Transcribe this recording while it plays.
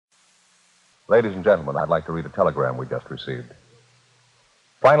Ladies and gentlemen, I'd like to read a telegram we just received.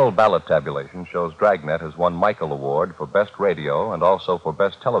 Final ballot tabulation shows Dragnet has won Michael Award for Best Radio and also for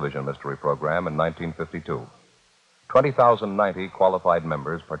Best Television Mystery Program in 1952. 20,090 qualified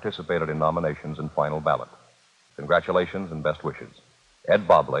members participated in nominations in final ballot. Congratulations and best wishes. Ed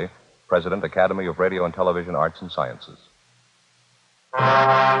Bobley, President, Academy of Radio and Television Arts and Sciences.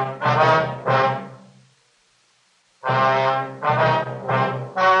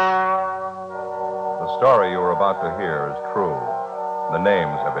 The story you are about to hear is true. The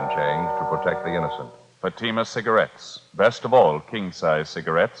names have been changed to protect the innocent. Fatima Cigarettes, best of all king-size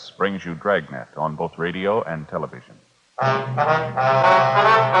cigarettes, brings you Dragnet on both radio and television.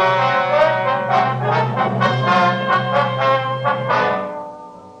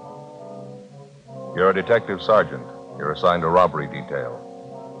 You're a detective sergeant. You're assigned a robbery detail.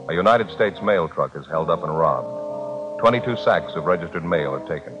 A United States mail truck is held up and robbed. 22 sacks of registered mail are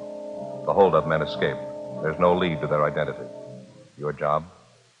taken. The holdup men escape. There's no lead to their identity. Your job?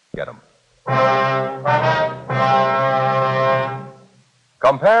 Get them.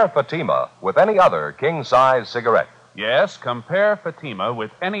 Compare Fatima with any other king-size cigarette. Yes, compare Fatima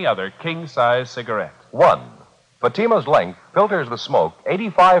with any other king-size cigarette. 1. Fatima's length filters the smoke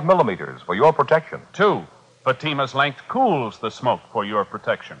 85 millimeters for your protection. 2. Fatima's length cools the smoke for your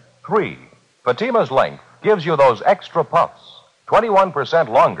protection. 3. Fatima's length gives you those extra puffs, 21%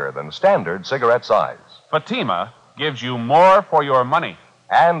 longer than standard cigarette size. Fatima gives you more for your money.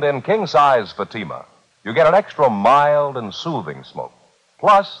 And in king-size Fatima, you get an extra mild and soothing smoke,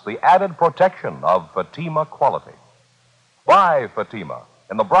 plus the added protection of Fatima quality. Buy Fatima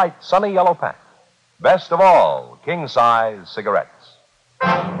in the bright, sunny yellow pack. Best of all, king-size cigarettes.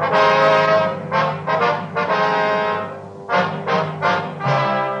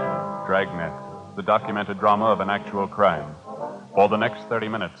 Dragnet, the documented drama of an actual crime. For the next 30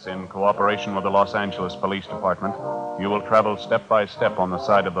 minutes, in cooperation with the Los Angeles Police Department, you will travel step by step on the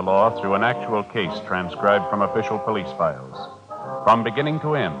side of the law through an actual case transcribed from official police files. From beginning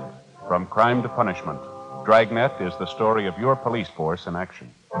to end, from crime to punishment, Dragnet is the story of your police force in action.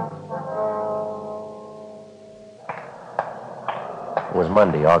 It was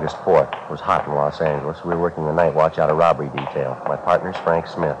Monday, August 4th. It was hot in Los Angeles. We were working the night watch out of robbery detail. My partner's Frank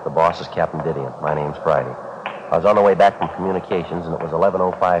Smith. The boss is Captain Didion. My name's Friday. I was on the way back from communications, and it was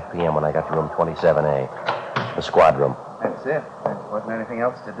 11:05 p.m. when I got to room 27A, the squad room. That's it. There wasn't anything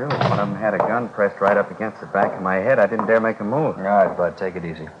else to do. One of them had a gun pressed right up against the back of my head. I didn't dare make a move. All right, Bud, take it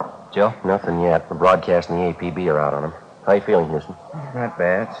easy. Joe? Nothing yet. The broadcast and the APB are out on him. How you feeling, Houston? Not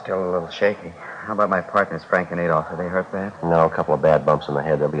bad. Still a little shaky. How about my partners, Frank and Adolph? Are they hurt bad? No, a couple of bad bumps in the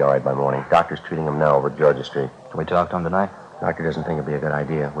head. They'll be all right by morning. Doctor's treating them now over at Georgia Street. Can we talk to them tonight? Doctor doesn't think it'd be a good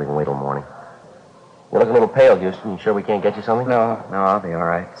idea. We can wait till morning. You look a little pale, Houston. You sure we can't get you something? No, I'll be all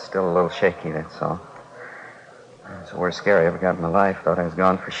right. Still a little shaky, that's all. It's the worst scare I ever got in my life. Thought I was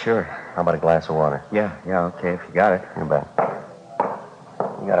gone for sure. How about a glass of water? Yeah, okay, if you got it. You bet.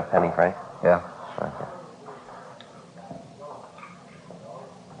 You got a penny, Frank? Yeah. Okay.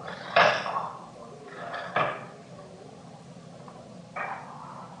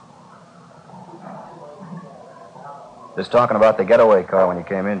 Just talking about the getaway car when you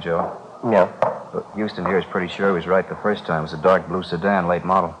came in, Joe. Yeah. But Houston here is pretty sure he was right the first time. It was a dark blue sedan, late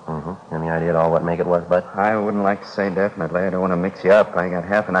model. Mm-hmm. Any idea at all what make it was, Bud? I wouldn't like to say definitely. I don't want to mix you up. I got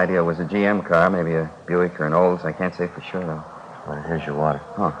half an idea it was a GM car, maybe a Buick or an Olds. I can't say for sure, though. All right, here's your water.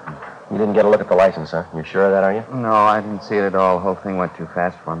 Oh. You didn't get a look at the license, huh? You sure of that, are you? No, I didn't see it at all. The whole thing went too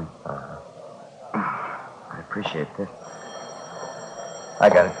fast for me. I appreciate this. I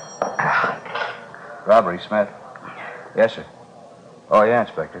got it. Robbery, Smith. Yes, sir. Oh, yeah,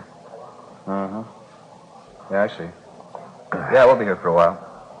 Inspector. Mm-hmm. Yeah, I see. Yeah, we'll be here for a while.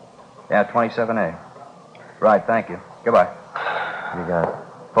 Yeah, 27A. Right, thank you. Goodbye. You got it.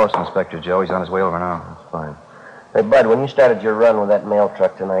 Post Inspector Joe. He's on his way over now. That's fine. Hey, Bud, when you started your run with that mail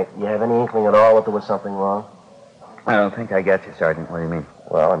truck tonight, you have any inkling at all that there was something wrong? I don't think I get you, Sergeant. What do you mean?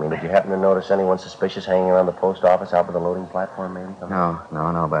 Well, did you happen to notice anyone suspicious hanging around the post office out by the loading platform, maybe?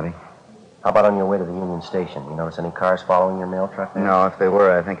 No, buddy. How about on your way to the Union Station? You notice any cars following your mail truck there? No, if they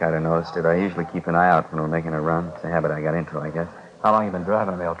were, I think I'd have noticed it. I usually keep an eye out when we're making a run. It's a habit I got into, I guess. How long you been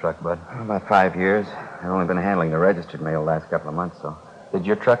driving a mail truck, Bud? About 5 years. I've only been handling the registered mail the last couple of months, so. Did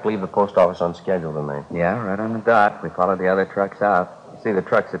your truck leave the post office on schedule tonight? Yeah, right on the dot. We followed the other trucks out. You see, the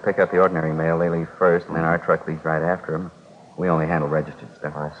trucks that pick up the ordinary mail, they leave first, and then our truck leaves right after them. We only handle registered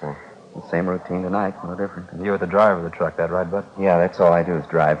stuff. I see. The same routine tonight, no different. And you were the driver of the truck, that right, Bud? Yeah, that's all I do is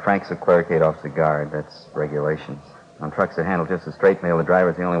drive. Frank's a clerk, Adolph's the guard. That's regulations. On trucks that handle just the straight mail, the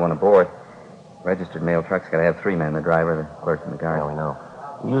driver's the only one aboard. Registered mail trucks got to have 3 men, the driver, the clerk, and the guard. Yeah, we know.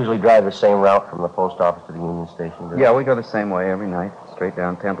 You usually drive the same route from the post office to the Union Station, do you? Yeah, we go the same way every night. Straight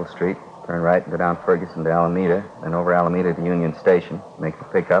down Temple Street. Turn right and go down Ferguson to Alameda. Then over Alameda to Union Station. Make the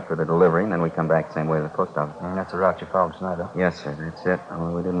pickup or the delivery, and then we come back same way to the post office. And that's the route you followed tonight, huh? Yes, sir. That's it.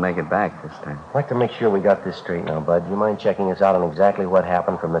 Only we didn't make it back this time. I'd like to make sure we got this straight now, Bud. Do you mind checking us out on exactly what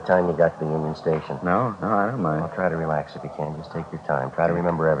happened from the time you got to the Union Station? No, I don't mind. Well, try to relax if you can. Just take your time. Try to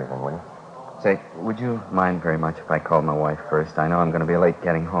remember everything, will you? Say, would you mind very much if I called my wife first? I know I'm going to be late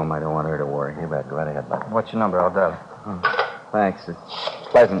getting home. I don't want her to worry. You bet. Go right ahead, Bud. What's your number? I'll dial it. Thanks. It's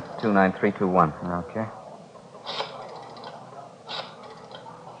Pleasant 29321. Okay.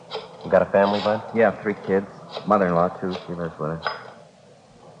 You got a family, Bud? Yeah, 3 kids. Mother-in-law, too. She lives with us.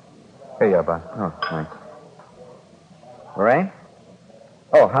 Here you are, Bud. Oh, thanks. Lorraine?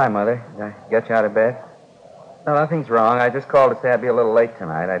 Oh, hi, Mother. Did I get you out of bed? No, nothing's wrong. I just called to say I'd be a little late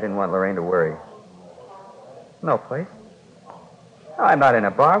tonight. I didn't want Lorraine to worry. No place? No, I'm not in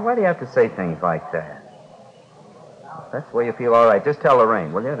a bar. Why do you have to say things like that? If that's the way you feel all right, just tell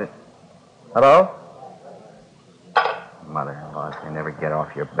Lorraine, will you? Hello? Mother-in-law, you never get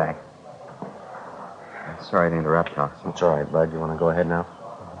off your back. I'm sorry to interrupt, officer. It's all right, Bud. You want to go ahead now?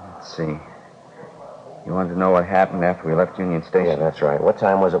 Let's see. You wanted to know what happened after we left Union Station? Yeah, that's right. What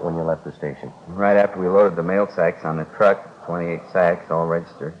time was it when you left the station? Right after we loaded the mail sacks on the truck, 28 sacks, all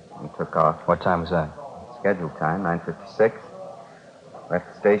registered. We took off. What time was that? Scheduled time, 9:56.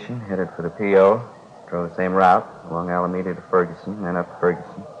 Left the station, headed for the P.O. Drove the same route, along Alameda to Ferguson, then up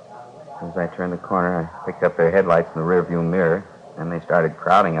Ferguson. As I turned the corner, I picked up their headlights in the rearview mirror. Then they started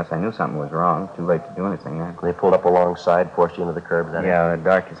crowding us. I knew something was wrong. Too late to do anything then. They pulled up alongside, forced you into the curb, is that it? Yeah, the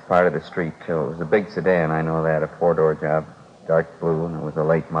darkest part of the street, too. It was a big sedan, I know that, a 4-door job. Dark blue, and it was a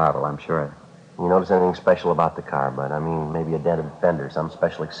late model, I'm sure. You notice anything special about the car, Bud? I mean, maybe a dented fender, some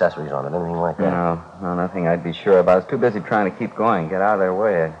special accessories on it, anything like that? No, nothing I'd be sure about. I was too busy trying to keep going, get out of their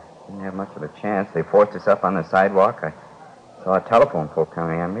way. I didn't have much of a chance. They forced us up on the sidewalk. I saw a telephone pole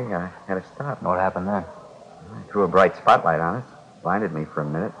coming on me. I had to stop. What happened then? I threw a bright spotlight on us. Blinded me for a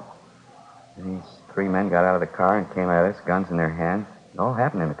minute. And these 3 men got out of the car and came at us, guns in their hands. It all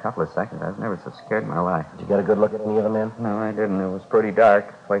happened in a couple of seconds. I was never so scared in my life. Did you get a good look at any of the men? No, I didn't. It was pretty dark.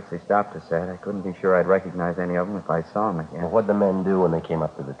 The place they stopped us at. I couldn't be sure I'd recognize any of them if I saw them again. Well, what'd the men do when they came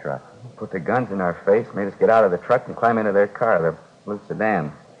up to the truck? Put their guns in our face, made us get out of the truck and climb into their car, the blue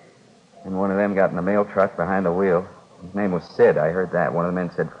sedan. And one of them got in the mail truck behind the wheel. His name was Sid. I heard that. One of the men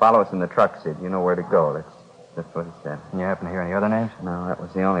said, "Follow us in the truck, Sid. You know where to go." That's what he said. You happen to hear any other names? No, that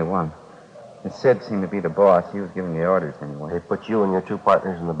was the only one. And Sid seemed to be the boss. He was giving the orders anyway. They put you and your 2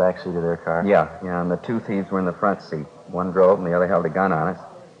 partners in the back seat of their car? Yeah, and the 2 thieves were in the front seat. One drove and the other held a gun on us.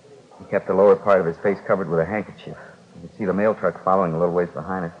 He kept the lower part of his face covered with a handkerchief. You could see the mail truck following a little ways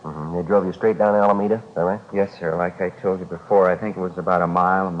behind us. Mm-hmm. They drove you straight down Alameda, is that right? Yes, sir. Like I told you before, I think it was about a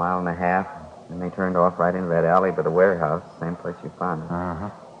mile and a half. And they turned off right into that alley by the warehouse, same place you found us. Uh-huh.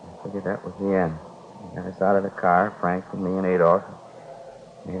 I figured that was the end. They got us out of the car, Frank and me and Adolph.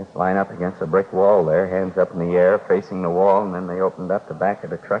 They had us line up against a brick wall there, hands up in the air, facing the wall, and then they opened up the back of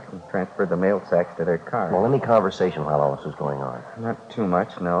the truck and transferred the mail sacks to their car. Well, any conversation while all this was going on? Not too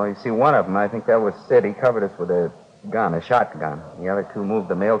much, no. You see, one of them, I think that was Sid, he covered us with a gun, a shotgun. The other 2 moved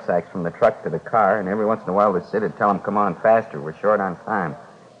the mail sacks from the truck to the car, and every once in a while the Sid would tell them, "Come on, faster, we're short on time."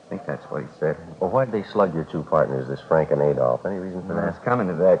 I think that's what he said. Well, why'd they slug your 2 partners, this Frank and Adolph? Any reason for I that? was coming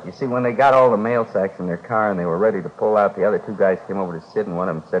to that. You see, when they got all the mail sacks in their car and they were ready to pull out, the other 2 guys came over to Sid, and one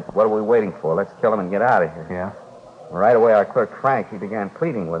of them said, "What are we waiting for? Let's kill him and get out of here." Yeah? Right away, our clerk, Frank, he began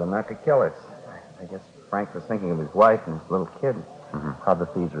pleading with them not to kill us. I guess Frank was thinking of his wife and his little kid. Mm-hmm. How'd the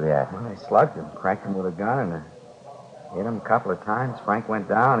thieves react? Well, they slugged him, cracked him with a gun, and hit him a couple of times. Frank went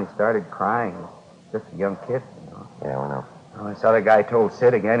down. He started crying. He was just a young kid, you know. Yeah, we know. Well, this other guy told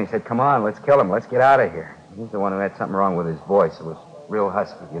Sid again. He said, "Come on, let's kill him. Let's get out of here." He's the one who had something wrong with his voice. It was real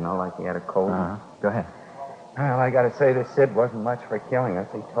husky, you know, like he had a cold. Uh-huh. Go ahead. Well, I got to say, this Sid wasn't much for killing us.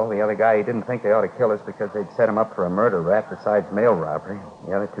 He told the other guy he didn't think they ought to kill us because they'd set him up for a murder rap besides mail robbery.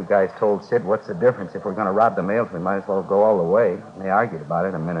 The other 2 guys told Sid, "What's the difference? If we're going to rob the mails, we might as well go all the way." And they argued about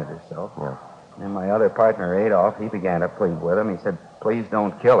it a minute or so. Yeah. And my other partner, Adolph, he began to plead with him. He said, "Please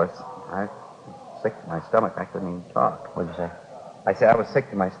don't kill us." I was sick to my stomach. I couldn't even talk. What'd you say? I said I was sick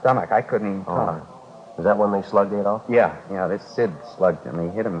to my stomach. I couldn't even talk. Is that when they slugged Adolph? Yeah, this Sid slugged him.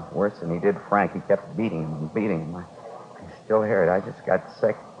 He hit him worse than he did Frank. He kept beating him and beating him. I still hear it. I just got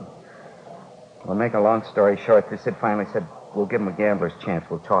sick. Well, make a long story short, this Sid finally said, "We'll give him a gambler's chance.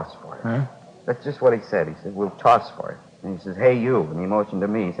 We'll toss for it." Huh? That's just what he said. He said, "We'll toss for it." And he says, "Hey, you." And he motioned to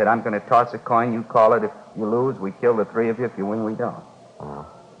me. He said, "I'm going to toss a coin. You call it. If you lose, we kill the 3 of you. If you win, we don't." Oh.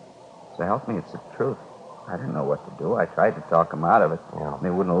 So help me, it's the truth. I didn't know what to do. I tried to talk him out of it. Yeah. They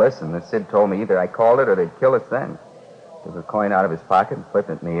wouldn't listen. The Sid told me either I called it or they'd kill us then. Took a coin out of his pocket and flipped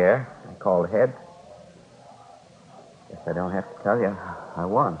it in the air. I called head. Guess I don't have to tell you. I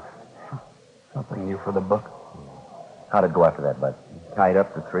won. Something new for the book. How'd it go after that, Bud? Tied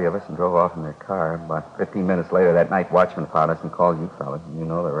up the three of us and drove off in their car. About 15 minutes later, that night watchman found us and called you fellas. You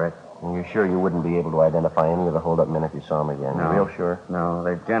know the rest. And you're sure you wouldn't be able to identify any of the hold-up men if you saw them again? No. You're real sure? No,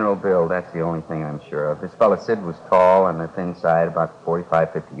 their general build, that's the only thing I'm sure of. This fella Sid was tall on the thin side, about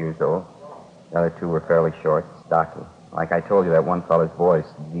 45, 50 years old. The other two were fairly short, stocky. Like I told you, that one fella's voice,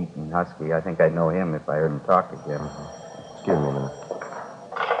 deep and husky. I think I'd know him if I heard him talk again. Excuse me a minute.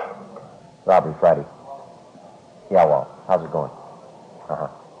 Robbery Friday. Yeah, Walt. How's it going? Uh-huh.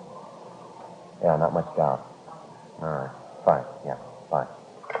 Yeah, not much doubt. All right. Fine. Yeah, fine.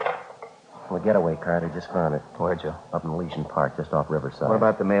 The getaway car, they just found it. Where, Joe? Up in Elysian Park, just off Riverside. What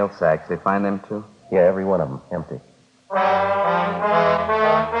about the mail sacks? They find them, too? Yeah, every one of them. Empty.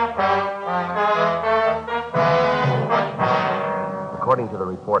 According to the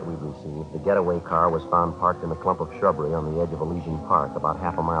report we received, the getaway car was found parked in a clump of shrubbery on the edge of Elysian Park, about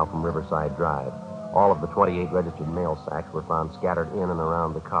half a mile from Riverside Drive. All of the 28 registered mail sacks were found scattered in and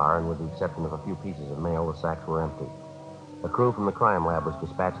around the car, and with the exception of a few pieces of mail, the sacks were empty. A crew from the crime lab was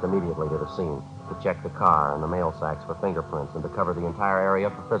dispatched immediately to the scene to check the car and the mail sacks for fingerprints and to cover the entire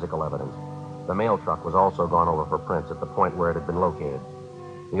area for physical evidence. The mail truck was also gone over for prints at the point where it had been located.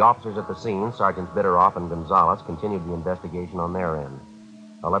 The officers at the scene, Sergeants Bitteroff and Gonzalez, continued the investigation on their end.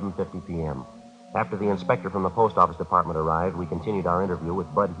 11:50 p.m. After the inspector from the post office department arrived, we continued our interview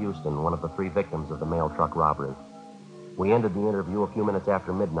with Bud Houston, one of the three victims of the mail truck robbery. We ended the interview a few minutes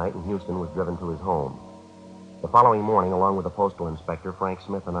after midnight, and Houston was driven to his home. The following morning, along with the postal inspector, Frank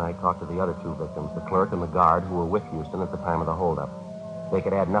Smith and I talked to the other two victims, the clerk and the guard who were with Houston at the time of the holdup. They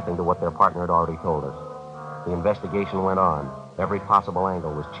could add nothing to what their partner had already told us. The investigation went on. Every possible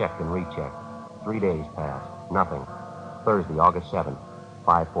angle was checked and rechecked. 3 days passed. Nothing. Thursday, August 7th,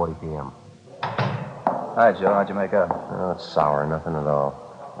 5:40 p.m. Hi, Joe. How'd you make out? Oh, it's sour. Nothing at all.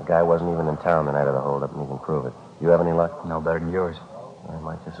 The guy wasn't even in town the night of the holdup, and he can prove it. You have any luck? No better than yours. I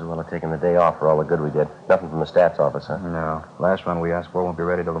might just as well have taken the day off for all the good we did. Nothing from the stats office, huh? No. Last one we asked for won't be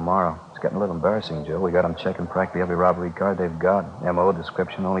ready till tomorrow. It's getting a little embarrassing, Joe. We got them checking practically every robbery card they've got. M.O.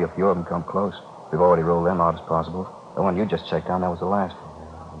 description, only a few of them come close. We've already ruled them out as possible. The one you just checked on, that was the last.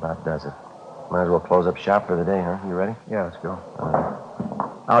 About does it. Might as well close up shop for the day, huh? You ready? Yeah, let's go. All right.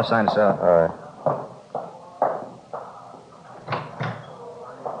 I'll sign us out. All right.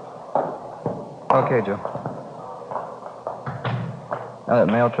 Okay, Joe. Now,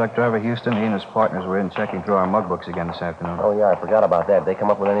 that mail truck driver, Houston, he and his partners were in checking through our mug books again this afternoon. Oh, yeah, I forgot about that. They come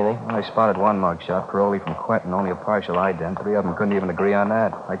up with anything? Well, they spotted one mug shot, parolee from Quentin, only a partial ident. Three of them couldn't even agree on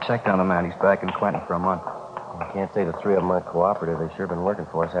that. I checked on the man. He's back in Quentin for a month. I can't say the three of them aren't cooperative. They've sure been working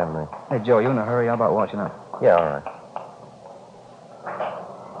for us, haven't they? Hey, Joe, you in a hurry? How about watching up? Yeah, all right.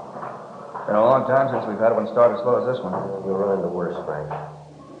 Been a long time since we've had one start as slow as this one. You'll run into worse, Frank.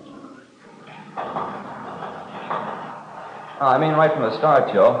 I mean right from the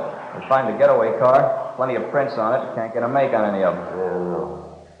start, Joe. We find a getaway car, plenty of prints on it. Can't get a make on any of them. Yeah,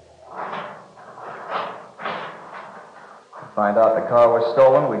 no. Find out the car was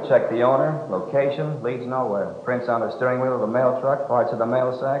stolen. We check the owner, location, leads nowhere. Prints on the steering wheel of the mail truck, parts of the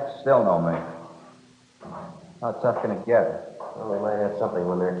mail sack, still no make. How tough can it get? Well, they might have something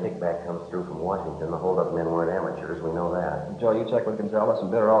when their kickback comes through from Washington. The hold-up men weren't amateurs. We know that. Joe, you checked with Gonzalez and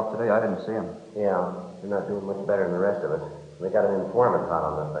Bitteroff today. I didn't see him. Yeah, they're not doing much better than the rest of us. They got an informant hot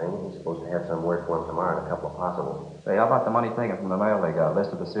on the thing. He's supposed to have some work for him tomorrow and a couple of possibles. Say, how about the money taken from the mail they got? List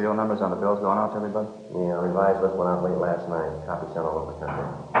of the serial numbers on the bills going out to everybody? Yeah, revised list went out late last night. Copy sent all over the country.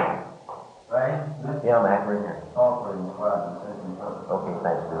 Right? Yeah, Mac, we're in here. Call for the squad and send him front. Okay,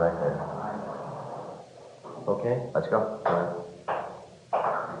 thanks. Be right there. Okay? Let's go. All right.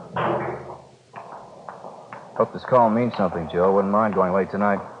 Hope this call means something, Joe. Wouldn't mind going late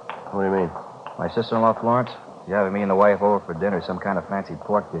tonight. What do you mean? My sister-in-law, Florence, she's having me and the wife over for dinner, some kind of fancy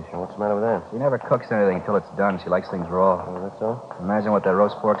pork dish. What's the matter with that? She never cooks anything until it's done. She likes things raw. Oh, that's so? Imagine what that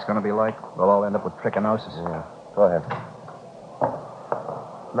roast pork's going to be like. We'll all end up with trichinosis. Yeah. Go ahead.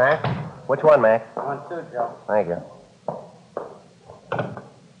 Mac? Which one, Mac? 1, 2, Joe. Thank you.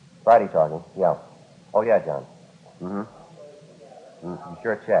 Friday talking. Yeah. Oh, yeah, John. Mm-hmm. You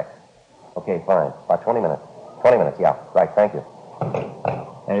sure checked. Okay, fine. About 20 minutes. 20 minutes, yeah. Right, thank you.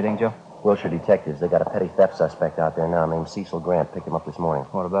 Anything, Joe? Wilshire detectives. They got a petty theft suspect out there now named Cecil Grant. Picked him up this morning.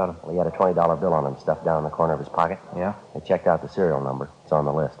 What about him? Well, he had a $20 bill on him stuffed down in the corner of his pocket. Yeah? They checked out the serial number. It's on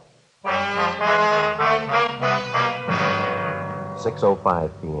the list.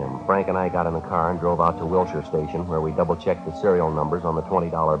 6:05 p.m., Frank and I got in the car and drove out to Wilshire Station, where we double-checked the serial numbers on the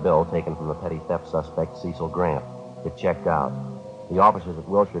 $20 bill taken from the petty theft suspect, Cecil Grant. It checked out. The officers at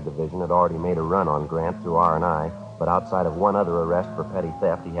Wilshire Division had already made a run on Grant through R&I, but outside of one other arrest for petty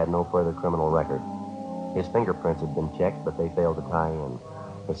theft, he had no further criminal record. His fingerprints had been checked, but they failed to tie in.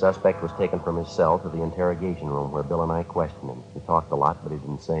 The suspect was taken from his cell to the interrogation room, where Bill and I questioned him. He talked a lot, but he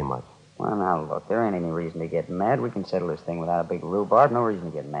didn't say much. Well, now, look, there ain't any reason to get mad. We can settle this thing without a big rhubarb. No reason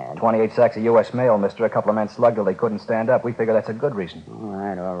to get mad. 28 sacks of U.S. mail, mister. A couple of men slugged till they couldn't stand up. We figure that's a good reason.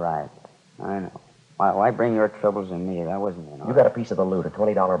 All right. I know. Why bring your troubles to me? That wasn't, You got a piece of the loot, a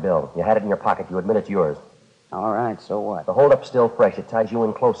 $20 bill. You had it in your pocket. You admit it's yours. All right, so what? The holdup's still fresh. It ties you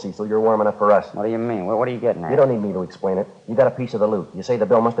in close, Cecil. You're warm enough for us. What do you mean? What are you getting at? You don't need me to explain it. You got a piece of the loot. You say the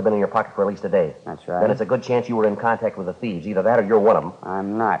bill must have been in your pocket for at least a day. That's right. Then it's a good chance you were in contact with the thieves. Either that or you're one of them.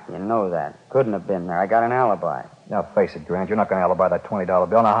 I'm not. You know that. Couldn't have been there. I got an alibi. Now, face it, Grant. You're not going to alibi that $20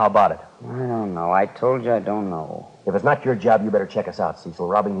 bill. Now, how about it? I don't know. I told you I don't know. If it's not your job, you better check us out, Cecil.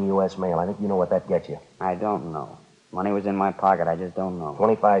 Robbing the U.S. mail. I think you know what that gets you. I don't know. Money was in my pocket. I just don't know.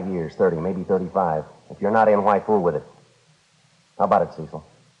 25 years, 30, maybe 35. If you're not in, why fool with it? How about it, Cecil?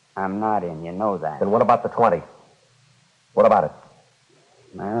 I'm not in. You know that. Then what about the 20? What about it?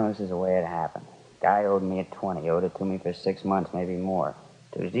 Well, this is the way it happened. Guy owed me a 20. Owed it to me for 6 months, maybe more.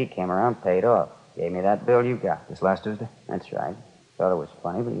 Tuesday came around, paid off. Gave me that bill you got. This last Tuesday? That's right. Thought it was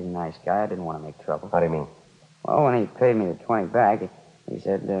funny, but he's a nice guy. I didn't want to make trouble. How do you mean? Well, when he paid me the 20 back, he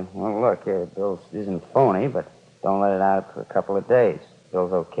said, well, look, the bill isn't phony, but don't let it out for a couple of days.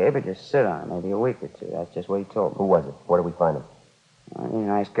 Bill's okay, but just sit on it, maybe a week or two. That's just what he told me. Who was it? Where did we find him? Well, he's a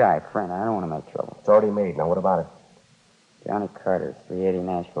nice guy, friend. I don't want to make trouble. It's already made. Now, what about it? Johnny Carter, 380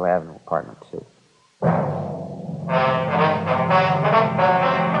 Nashville Avenue, apartment 2.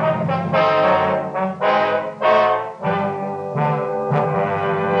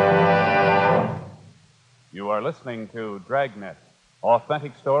 You are listening to Dragnet,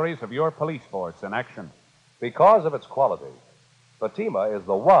 authentic stories of your police force in action. Because of its quality, Fatima is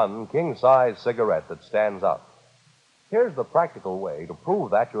the one king-size cigarette that stands out. Here's the practical way to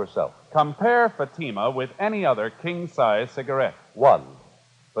prove that yourself. Compare Fatima with any other king-size cigarette. 1.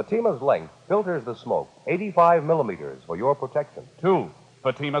 Fatima's length filters the smoke 85 millimeters for your protection. 2.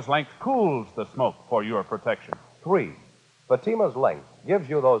 Fatima's length cools the smoke for your protection. 3. Fatima's length gives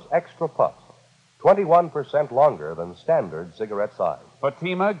you those extra puffs, 21% longer than standard cigarette size.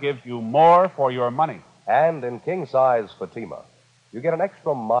 Fatima gives you more for your money. And in king-size Fatima, you get an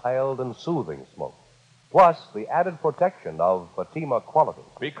extra mild and soothing smoke, plus the added protection of Fatima quality.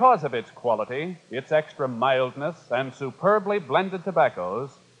 Because of its quality, its extra mildness, and superbly blended tobaccos,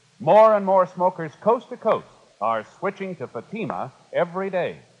 more and more smokers coast to coast are switching to Fatima every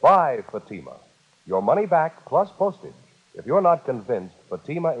day. Buy Fatima. Your money back plus postage if you're not convinced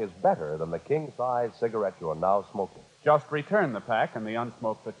Fatima is better than the king-size cigarette you're now smoking. Just return the pack and the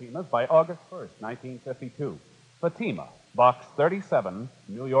unsmoked Fatimas by August 1st, 1952. Fatima, Box 37,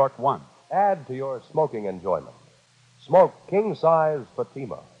 New York 1. Add to your smoking enjoyment. Smoke king-size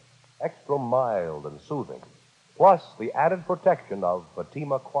Fatima, extra mild and soothing, plus the added protection of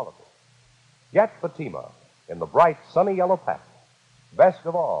Fatima quality. Get Fatima in the bright, sunny yellow pack. Best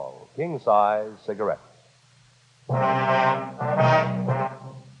of all, king-size cigarettes.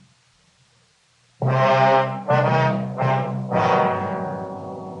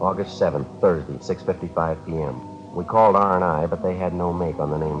 August 7th, Thursday, 6:55 p.m. We called R&I, but they had no make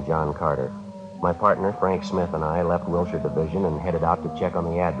on the name John Carter. My partner, Frank Smith, and I left Wilshire Division and headed out to check on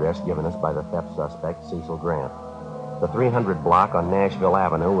the address given us by the theft suspect, Cecil Grant. The 300 block on Nashville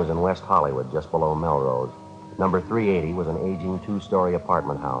Avenue was in West Hollywood, just below Melrose. Number 380 was an aging two-story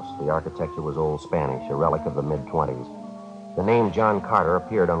apartment house. The architecture was old Spanish, a relic of the mid-20s. The name John Carter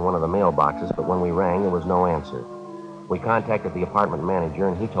appeared on one of the mailboxes, but when we rang, there was no answer. We contacted the apartment manager,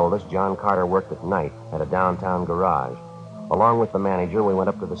 and he told us John Carter worked at night at a downtown garage. Along with the manager, we went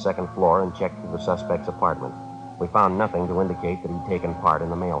up to the second floor and checked through the suspect's apartment. We found nothing to indicate that he'd taken part in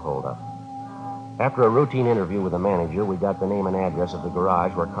the mail holdup. After a routine interview with the manager, we got the name and address of the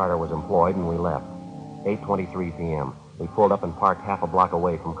garage where Carter was employed, and we left. 8:23 p.m. We pulled up and parked half a block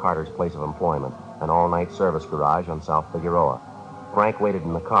away from Carter's place of employment, an all-night service garage on South Figueroa. Frank waited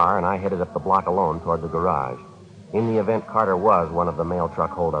in the car, and I headed up the block alone toward the garage. In the event Carter was one of the mail truck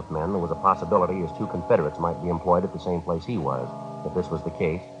holdup men, there was a possibility his two Confederates might be employed at the same place he was. If this was the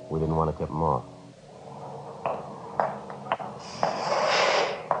case, we didn't want to tip him off.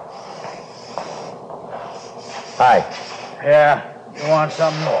 Hi. Yeah, you want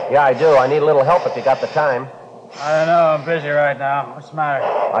something? Yeah, I do. I need a little help if you got the time. I don't know. I'm busy right now. What's the matter?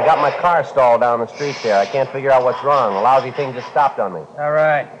 I got my car stalled down the street there. I can't figure out what's wrong. The lousy thing just stopped on me. All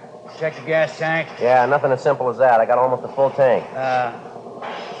right. Check the gas tank? Yeah, nothing as simple as that. I got almost a full tank.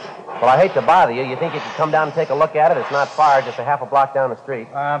 Well, I hate to bother you. You think you could come down and take a look at it? It's not far, just a half a block down the street.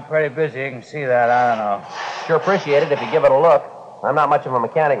 I'm pretty busy. You can see that. I don't know. Sure appreciate it if you give it a look. I'm not much of a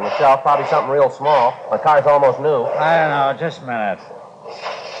mechanic myself. Probably something real small. My car's almost new. I don't know. Just a minute.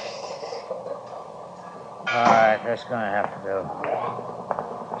 All right, that's going to have to do.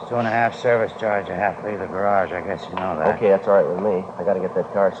 It's 2.5 service charge. I have to leave the garage. I guess you know that. Okay, that's all right with me. I got to get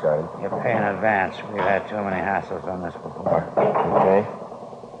that car started. You pay in advance. We've had too many hassles on this before. Okay.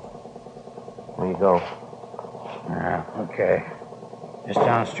 There you go. Okay. Just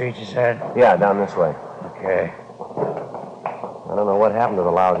down the street, you said? Yeah, down this way. Okay. I don't know what happened to the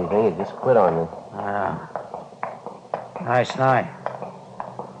lousy thing. It just quit on me. Nice night.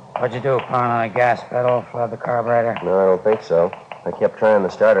 What'd you do, pound on the gas pedal, flood the carburetor? No, I don't think so. I kept trying the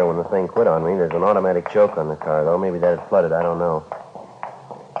starter when the thing quit on me. There's an automatic choke on the car, though. Maybe that had flooded. I don't know.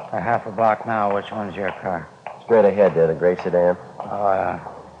 A half a block now. Which one's your car? Straight ahead there, the gray sedan. Oh, yeah.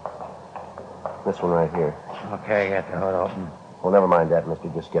 This one right here. Okay, get the hood open. Well, never mind that, mister.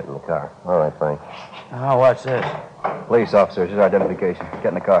 Just get in the car. All right, Frank. Oh, what's this? Police officer, this is our identification. Get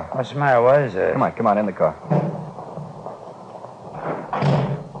in the car. What's the matter? What is it? Come on, in the car.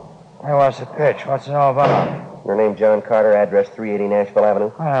 Hey, what's the pitch? What's it all about? Your name, John Carter, address 380 Nashville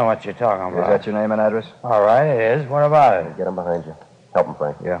Avenue? I don't know what you're talking about. Is that your name and address? All right, it is. What about it? Get him behind you. Help him,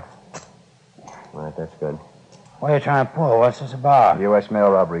 Frank. Yeah. All right, that's good. What are you trying to pull? What's this about? U.S. mail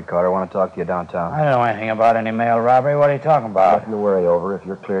robbery, Carter. I want to talk to you downtown. I don't know anything about any mail robbery. What are you talking about? Nothing to worry over. If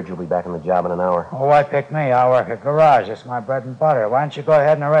you're cleared, you'll be back on the job in an hour. Well, why pick me? I work at garage. It's my bread and butter. Why don't you go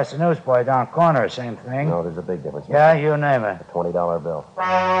ahead and arrest the newsboy down corner? Same thing. No, there's a big difference. Yeah, you name it. A $20 bill.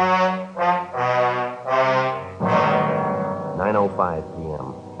 9:05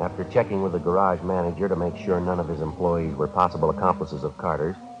 p.m. After checking with the garage manager to make sure none of his employees were possible accomplices of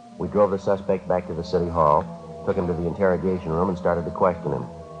Carter's, we drove the suspect back to the city hall, took him to the interrogation room, and started to question him.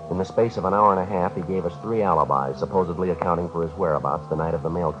 In the space of an hour and a half, he gave us 3 alibis, supposedly accounting for his whereabouts the night of the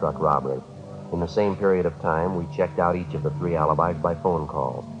mail truck robbery. In the same period of time, we checked out each of the 3 alibis by phone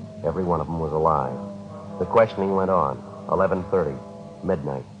calls. Every one of them was alive. The questioning went on. 11:30,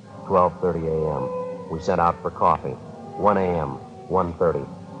 midnight, 12:30 a.m. We sent out for coffee. 1 a.m., 1:30.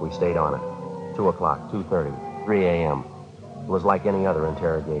 We stayed on it. 2 o'clock, 2:30, 3 a.m. It was like any other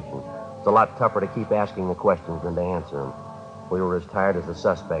interrogation. It's a lot tougher to keep asking the questions than to answer them. We were as tired as the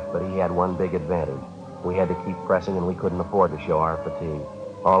suspect, but he had one big advantage. We had to keep pressing, and we couldn't afford to show our fatigue.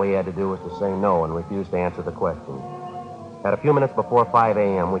 All he had to do was to say no and refuse to answer the questions. At a few minutes before 5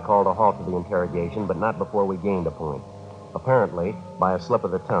 a.m., we called a halt to the interrogation, but not before we gained a point. Apparently, by a slip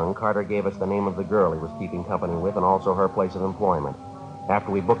of the tongue, Carter gave us the name of the girl he was keeping company with and also her place of employment. After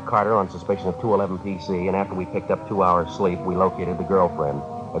we booked Carter on suspicion of 211 PC, and after we picked up 2 hours' sleep, we located the girlfriend,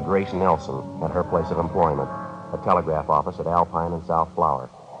 a Grace Nelson, at her place of employment, a telegraph office at Alpine and South Flower.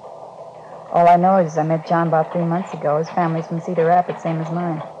 All I know is I met John about 3 months ago. His family's from Cedar Rapids, same as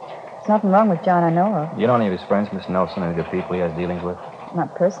mine. There's nothing wrong with John I know of. You know any of his friends, Miss Nelson, any of the people he has dealings with?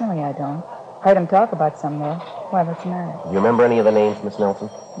 Not personally, I don't. Heard him talk about some, though. Why, what's the matter? Do you remember any of the names, Miss Nelson?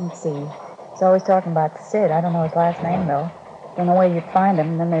 Let's see. He's always talking about Sid. I don't know his last name, though. Don't know where you'd find him.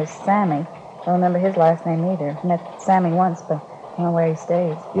 And then there's Sammy. Don't remember his last name either. Met Sammy once, but I don't know where he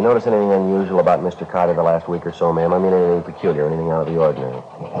stays. You notice anything unusual about Mr. Carter the last week or so, ma'am? I mean, anything peculiar, anything out of the ordinary?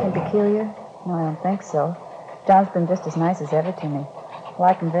 Anything peculiar? No, I don't think so. John's been just as nice as ever to me. I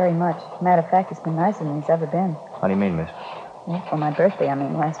like him very much. Matter of fact, he's been nicer than he's ever been. How do you mean, miss? Well, for my birthday,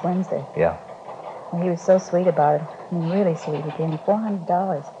 last Wednesday. Yeah. Well, he was so sweet about it. Really sweet. He gave me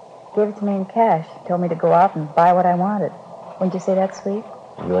 $400. Gave it to me in cash. Told me to go out and buy what I wanted. Wouldn't you say that's sweet?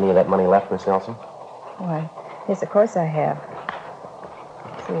 Have you any of that money left, Miss Nelson? Why, yes, of course I have.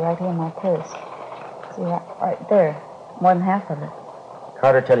 See, right here in my purse. See, right there. More than half of it.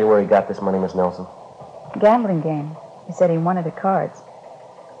 Carter tell you where he got this money, Miss Nelson? Gambling game. He said he won it at cards.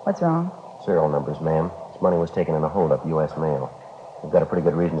 What's wrong? Serial numbers, ma'am. This money was taken in a holdup, U.S. mail. We've got a pretty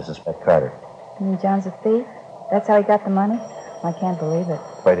good reason to suspect Carter. You mean John's a thief? That's how he got the money? I can't believe it.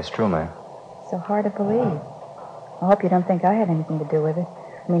 Afraid it's true, ma'am. So hard to believe. I hope you don't think I had anything to do with it.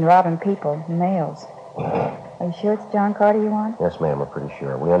 Robbing people, mails. Are you sure it's John Carter you want? Yes, ma'am, we're pretty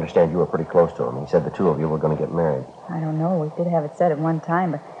sure. We understand you were pretty close to him. He said the two of you were going to get married. I don't know. We did have it said at one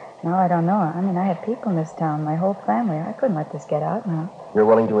time, but now I don't know. I have people in this town, my whole family. I couldn't let this get out now. You're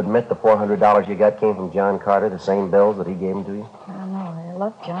willing to admit the $400 you got came from John Carter, the same bills that he gave them to you? I don't know. I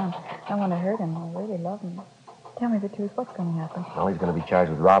love John. I don't want to hurt him. I really love him. Tell me the truth. What's going to happen? Well, he's going to be charged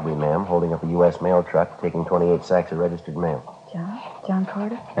with robbery, ma'am, holding up a U.S. mail truck, taking 28 sacks of registered mail. John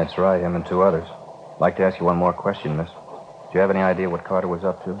Carter? That's right, him and two others. I'd like to ask you one more question, miss. Do you have any idea what Carter was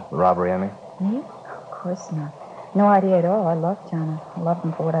up to? The robbery, I mean? Me? Of course not. No idea at all. I love John. I loved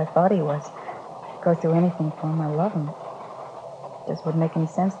him for what I thought he was. Go through anything for him. I love him. Just wouldn't make any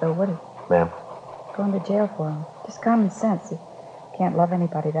sense, though, would it? Ma'am? Going to jail for him. Just common sense. You can't love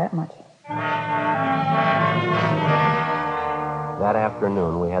anybody that much. That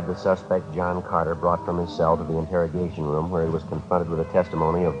afternoon, we had the suspect, John Carter, brought from his cell to the interrogation room where he was confronted with the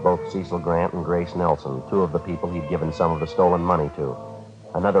testimony of both Cecil Grant and Grace Nelson, two of the people he'd given some of the stolen money to.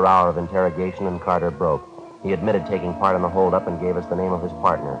 Another hour of interrogation and Carter broke. He admitted taking part in the holdup and gave us the name of his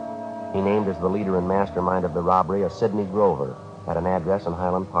partner. He named as the leader and mastermind of the robbery a Sidney Grover, at an address in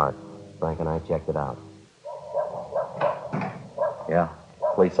Highland Park. Frank and I checked it out. Yeah?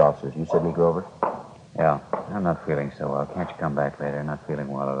 Police officers, you Sidney Grover? Yeah. I'm not feeling so well. Can't you come back later? Not feeling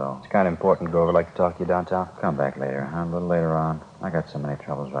well at all. It's kind of important, Grover. I'd like to talk to you downtown. Come back later, huh? A little later on. I got so many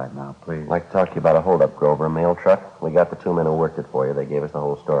troubles right now, please. I'd like to talk to you about a holdup, Grover, a mail truck. We got the two men who worked it for you. They gave us the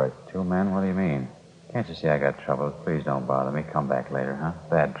whole story. 2 men? What do you mean? Can't you see I got troubles? Please don't bother me. Come back later, huh?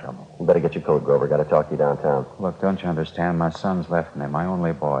 Bad trouble. You better get your coat, Grover. Got to talk to you downtown. Look, don't you understand? My son's left me. My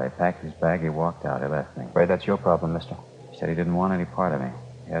only boy. He packed his bag. He walked out. He left me. Afraid that's your problem, mister. He said he didn't want any part of me.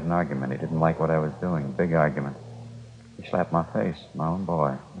 He had an argument. He didn't like what I was doing. Big argument. He slapped my face, my own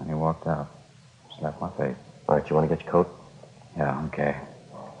boy, and he walked out. Slapped my face. All right, you want to get your coat? Yeah, okay.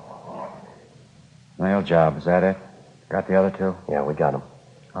 Mail job, is that it? Got the other two? Yeah, we got them.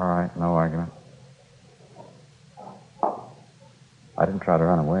 All right, no argument. I didn't try to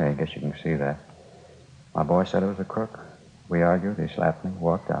run away. I guess you can see that. My boy said it was a crook. We argued. He slapped me,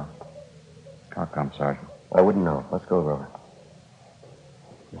 walked out. How come, Sergeant? I wouldn't know. Let's go, Grover.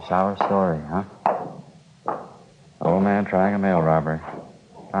 It's our story, huh? Old man trying a mail robbery.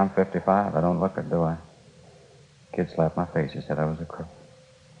 I'm 55. I don't look it, do I? Kid slapped my face. He said I was a crook.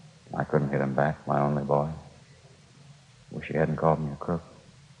 I couldn't hit him back, my only boy. Wish he hadn't called me a crook.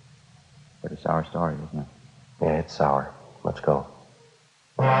 But it's our story, isn't it? Yeah, it's sour. Let's go.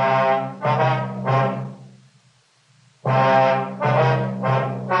 The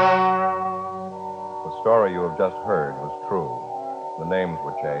story you have just heard was true. The names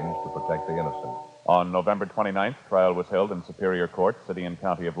were changed to protect the innocent. On November 29th, trial was held in Superior Court, City and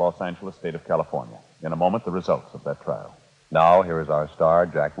County of Los Angeles, State of California. In a moment, the results of that trial. Now, here is our star,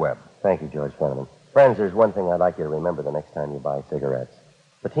 Jack Webb. Thank you, George Fenneman. Friends, there's one thing I'd like you to remember the next time you buy cigarettes.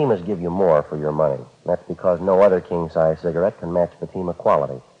 Fatimas give you more for your money. That's because no other king-size cigarette can match Fatima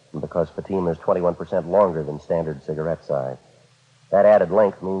quality, and because Fatima is 21% longer than standard cigarette size. That added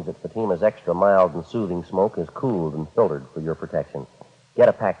length means that Fatima's extra mild and soothing smoke is cooled and filtered for your protection. Get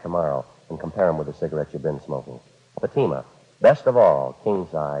a pack tomorrow and compare them with the cigarettes you've been smoking. Fatima, best of all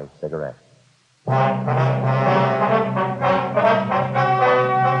king-size cigarettes.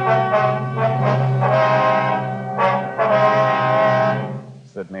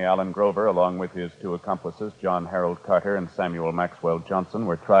 Sidney Allen Grover, along with his two accomplices, John Harold Carter and Samuel Maxwell Johnson,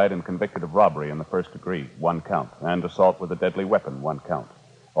 were tried and convicted of robbery in the first degree, 1 count, and assault with a deadly weapon, 1 count.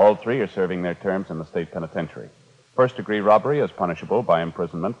 All three are serving their terms in the state penitentiary. First-degree robbery is punishable by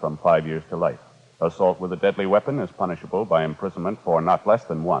imprisonment from 5 years to life. Assault with a deadly weapon is punishable by imprisonment for not less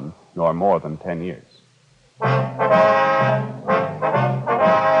than 1, nor more than 10 years.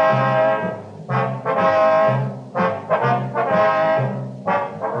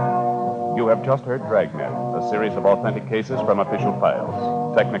 You have just heard Dragnet, a series of authentic cases from official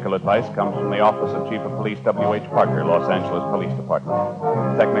files. Technical advice comes from the Office of Chief of Police W.H. Parker, Los Angeles Police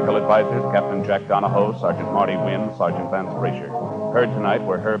Department. Technical advisors, Captain Jack Donahoe, Sergeant Marty Wynn, Sergeant Vance Brasher. Heard tonight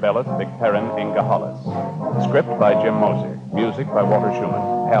were Herb Ellis, Vic Perrin, Inga Hollis. Script by Jim Moser. Music by Walter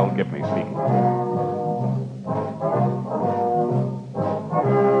Schumann. Hal Gibney speaking.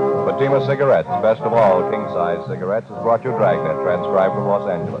 Fatima Cigarettes, best of all king-size cigarettes, has brought you Dragnet, transcribed from Los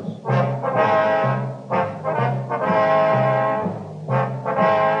Angeles.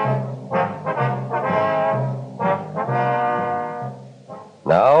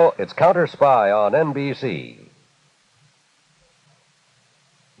 Now, it's Counter Spy on NBC.